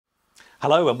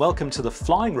Hello and welcome to the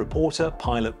Flying Reporter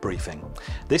Pilot Briefing.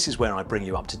 This is where I bring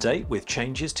you up to date with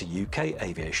changes to UK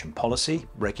aviation policy,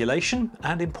 regulation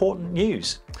and important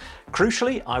news.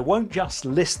 Crucially, I won't just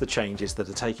list the changes that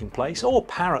are taking place or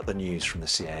parrot the news from the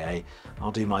CAA.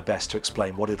 I'll do my best to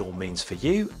explain what it all means for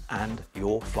you and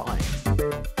your flying.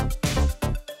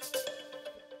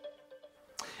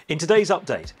 In today's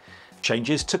update,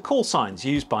 changes to call signs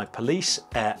used by police,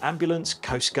 air ambulance,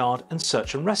 coast guard and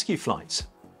search and rescue flights.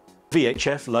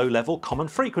 VHF low-level common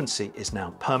frequency is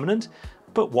now permanent,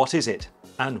 but what is it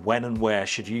and when and where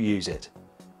should you use it?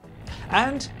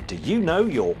 And do you know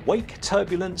your wake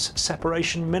turbulence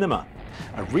separation minima?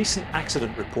 A recent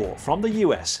accident report from the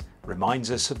US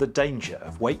reminds us of the danger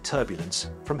of wake turbulence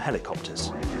from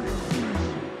helicopters.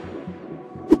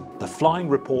 The Flying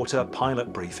Reporter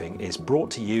Pilot Briefing is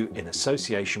brought to you in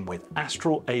association with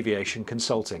Astral Aviation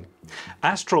Consulting.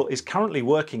 Astral is currently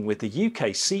working with the UK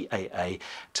CAA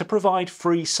to provide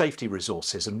free safety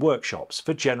resources and workshops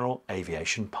for general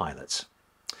aviation pilots.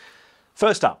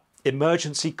 First up,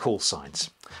 emergency call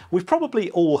signs. We've probably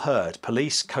all heard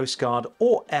police, coast guard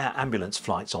or air ambulance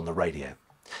flights on the radio.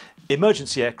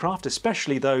 Emergency aircraft,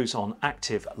 especially those on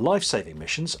active life-saving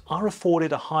missions, are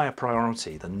afforded a higher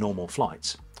priority than normal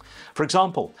flights. For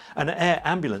example, an air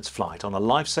ambulance flight on a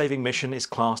life-saving mission is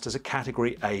classed as a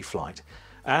Category A flight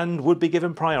and would be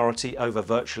given priority over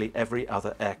virtually every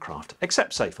other aircraft,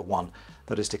 except say for one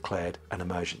that is declared an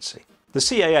emergency. The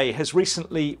CAA has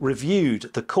recently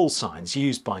reviewed the call signs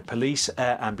used by police,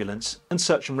 air ambulance and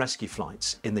search and rescue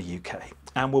flights in the UK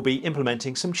and will be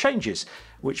implementing some changes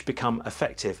which become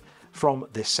effective from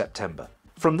this September.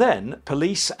 From then,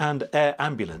 police and air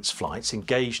ambulance flights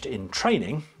engaged in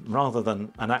training, rather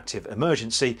than an active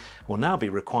emergency, will now be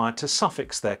required to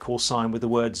suffix their call sign with the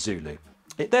word Zulu.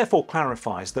 It therefore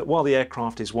clarifies that while the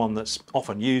aircraft is one that's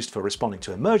often used for responding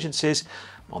to emergencies,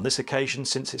 on this occasion,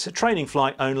 since it's a training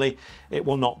flight only, it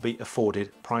will not be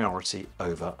afforded priority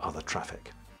over other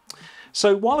traffic.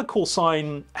 So while a call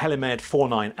sign Helimed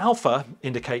 49 Alpha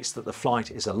indicates that the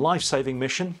flight is a life-saving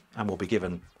mission and will be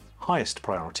given highest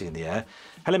priority in the air,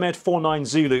 Helimed 49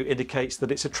 Zulu indicates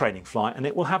that it's a training flight and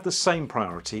it will have the same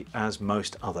priority as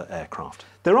most other aircraft.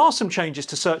 There are some changes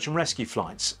to search and rescue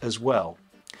flights as well.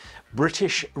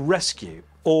 British Rescue,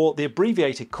 or the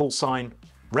abbreviated call sign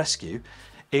Rescue,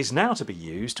 is now to be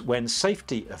used when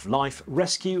safety of life,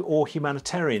 rescue or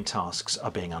humanitarian tasks are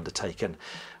being undertaken,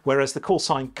 whereas the call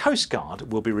sign Coast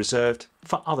Guard will be reserved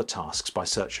for other tasks by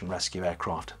search and rescue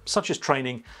aircraft, such as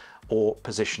training or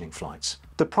positioning flights.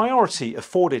 The priority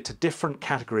afforded to different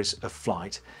categories of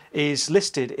flight is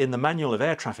listed in the Manual of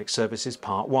Air Traffic Services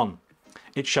Part 1.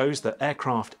 It shows that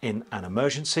aircraft in an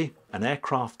emergency, an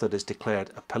aircraft that is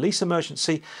declared a police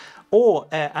emergency, or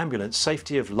air ambulance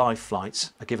safety of life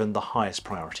flights are given the highest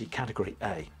priority, Category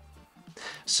A.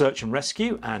 Search and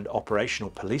rescue and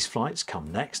operational police flights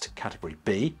come next, Category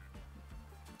B.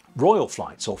 Royal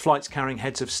flights or flights carrying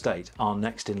heads of state are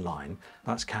next in line,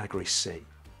 that's Category C.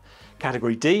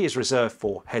 Category D is reserved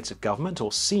for heads of government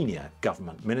or senior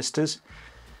government ministers.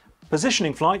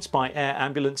 Positioning flights by air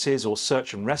ambulances or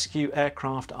search and rescue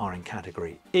aircraft are in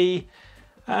Category E.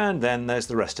 And then there's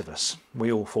the rest of us.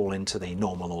 We all fall into the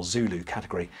normal or Zulu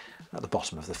category at the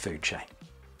bottom of the food chain.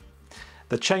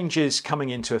 The changes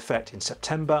coming into effect in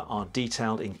September are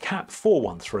detailed in CAP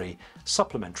 413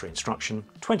 Supplementary Instruction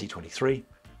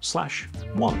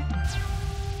 2023/1.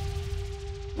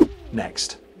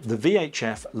 Next, the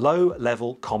VHF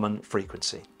low-level common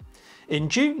frequency. In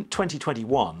June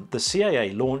 2021, the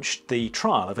CAA launched the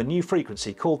trial of a new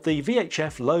frequency called the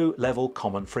VHF low-level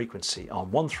common frequency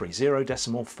on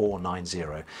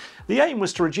 130.490. The aim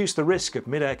was to reduce the risk of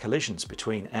mid-air collisions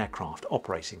between aircraft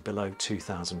operating below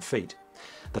 2,000 feet.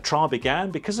 The trial began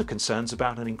because of concerns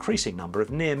about an increasing number of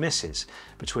near misses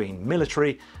between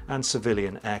military and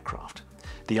civilian aircraft.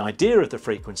 The idea of the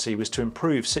frequency was to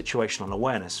improve situational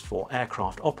awareness for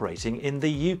aircraft operating in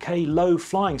the UK low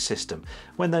flying system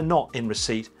when they're not in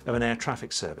receipt of an air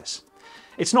traffic service.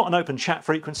 It's not an open chat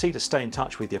frequency to stay in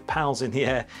touch with your pals in the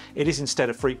air, it is instead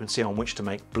a frequency on which to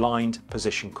make blind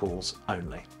position calls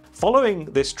only. Following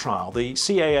this trial, the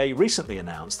CAA recently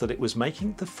announced that it was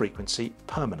making the frequency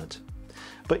permanent.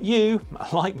 But you,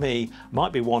 like me,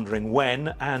 might be wondering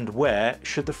when and where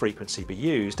should the frequency be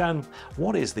used, and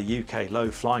what is the UK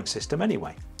low flying system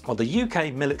anyway? Well, the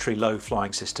UK military low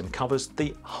flying system covers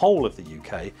the whole of the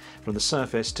UK from the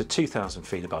surface to 2,000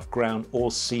 feet above ground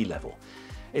or sea level.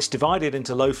 It's divided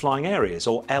into low flying areas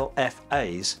or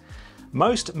LFAs.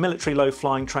 Most military low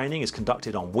flying training is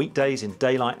conducted on weekdays in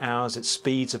daylight hours at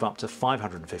speeds of up to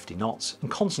 550 knots and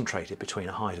concentrated between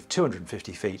a height of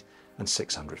 250 feet and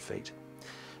 600 feet.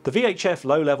 The VHF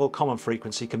low-level common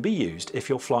frequency can be used if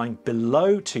you're flying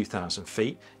below 2,000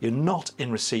 feet, you're not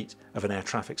in receipt of an air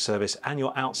traffic service, and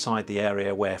you're outside the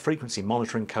area where frequency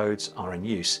monitoring codes are in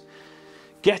use.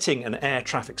 Getting an air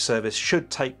traffic service should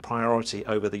take priority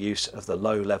over the use of the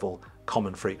low-level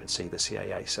common frequency, the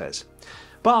CAA says.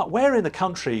 But where in the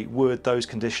country would those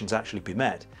conditions actually be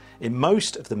met? In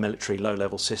most of the military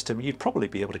low-level system, you'd probably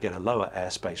be able to get a lower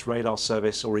airspace radar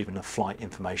service or even a flight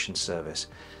information service.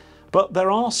 But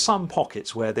there are some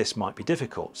pockets where this might be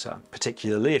difficult,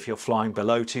 particularly if you're flying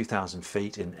below 2,000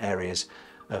 feet in areas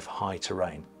of high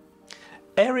terrain.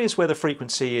 Areas where the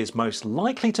frequency is most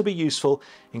likely to be useful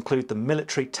include the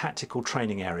military tactical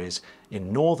training areas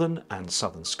in northern and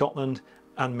southern Scotland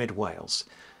and mid Wales.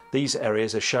 These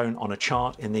areas are shown on a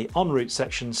chart in the en route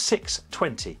section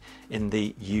 620 in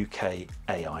the UK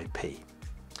AIP.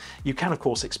 You can of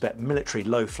course expect military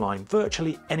low flying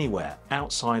virtually anywhere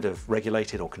outside of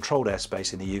regulated or controlled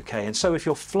airspace in the UK, and so if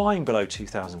you're flying below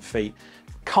 2,000 feet,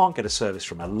 can't get a service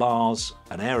from a LARS,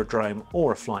 an aerodrome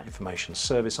or a flight information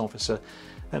service officer,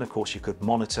 then of course you could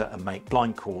monitor and make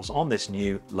blind calls on this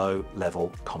new low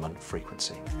level common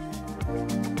frequency.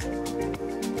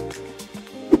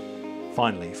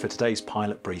 Finally, for today's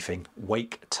pilot briefing,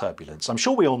 wake turbulence. I'm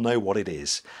sure we all know what it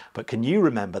is, but can you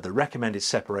remember the recommended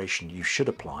separation you should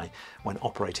apply when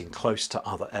operating close to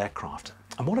other aircraft?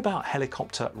 And what about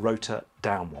helicopter rotor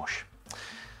downwash?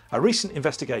 A recent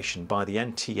investigation by the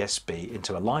NTSB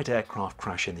into a light aircraft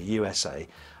crash in the USA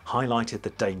highlighted the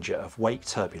danger of wake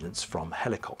turbulence from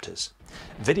helicopters.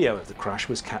 Video of the crash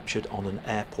was captured on an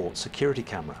airport security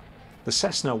camera. The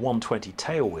Cessna 120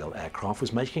 tailwheel aircraft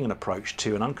was making an approach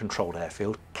to an uncontrolled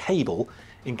airfield, Cable,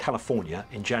 in California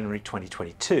in January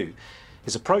 2022.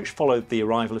 His approach followed the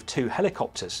arrival of 2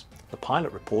 helicopters. The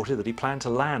pilot reported that he planned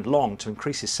to land long to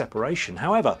increase his separation.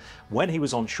 However, when he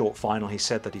was on short final, he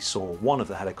said that he saw one of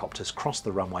the helicopters cross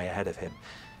the runway ahead of him.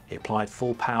 He applied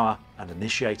full power and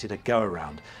initiated a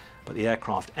go-around, but the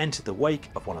aircraft entered the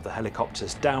wake of one of the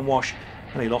helicopters downwash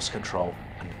and he lost control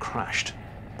and crashed.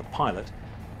 The pilot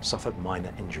suffered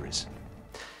minor injuries.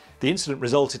 The incident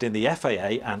resulted in the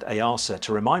FAA and EASA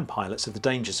to remind pilots of the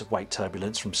dangers of wake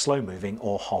turbulence from slow-moving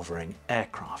or hovering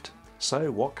aircraft. So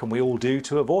what can we all do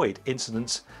to avoid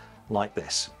incidents like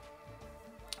this?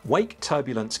 Wake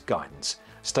turbulence guidance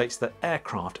states that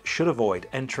aircraft should avoid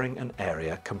entering an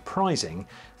area comprising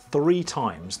 3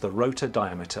 times the rotor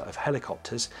diameter of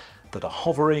helicopters that are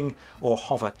hovering or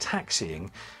hover taxiing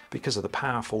because of the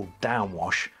powerful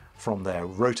downwash from their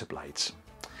rotor blades.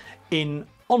 In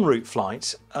en route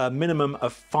flights, a minimum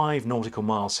of 5 nautical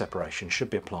miles separation should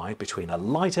be applied between a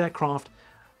light aircraft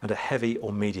and a heavy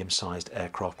or medium-sized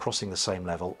aircraft crossing the same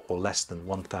level or less than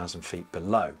 1,000 feet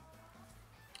below.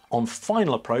 On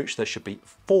final approach, there should be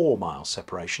 4 miles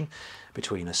separation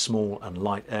between a small and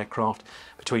light aircraft,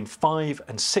 between 5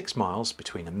 and 6 miles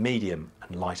between a medium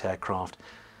and light aircraft,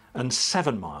 and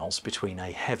 7 miles between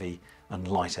a heavy and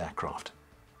light aircraft.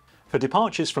 For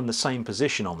departures from the same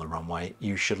position on the runway,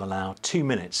 you should allow 2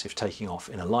 minutes if taking off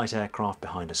in a light aircraft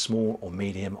behind a small or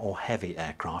medium or heavy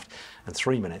aircraft, and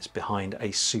 3 minutes behind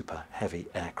a super heavy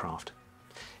aircraft.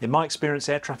 In my experience,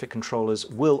 air traffic controllers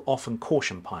will often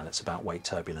caution pilots about wake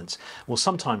turbulence, will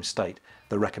sometimes state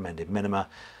the recommended minima,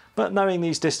 but knowing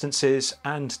these distances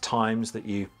and times that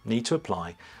you need to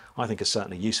apply, I think is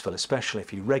certainly useful, especially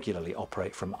if you regularly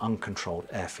operate from uncontrolled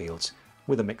airfields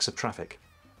with a mix of traffic.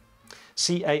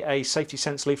 CAA Safety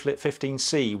Sense Leaflet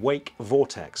 15C, Wake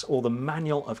Vortex, or the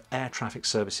Manual of Air Traffic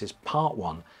Services Part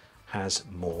 1 has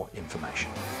more information.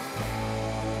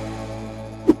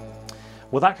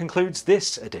 Well, that concludes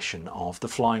this edition of the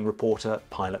Flying Reporter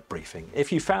Pilot Briefing.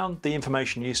 If you found the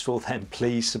information useful, then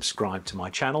please subscribe to my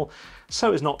channel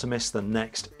so as not to miss the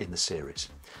next in the series.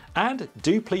 And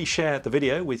do please share the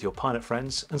video with your pilot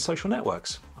friends and social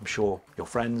networks. I'm sure your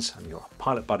friends and your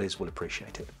pilot buddies will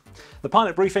appreciate it. The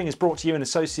Pilot Briefing is brought to you in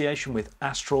association with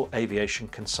Astral Aviation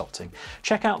Consulting.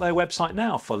 Check out their website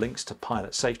now for links to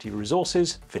pilot safety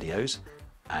resources, videos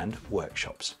and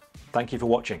workshops. Thank you for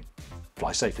watching.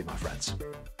 Fly safely, my friends.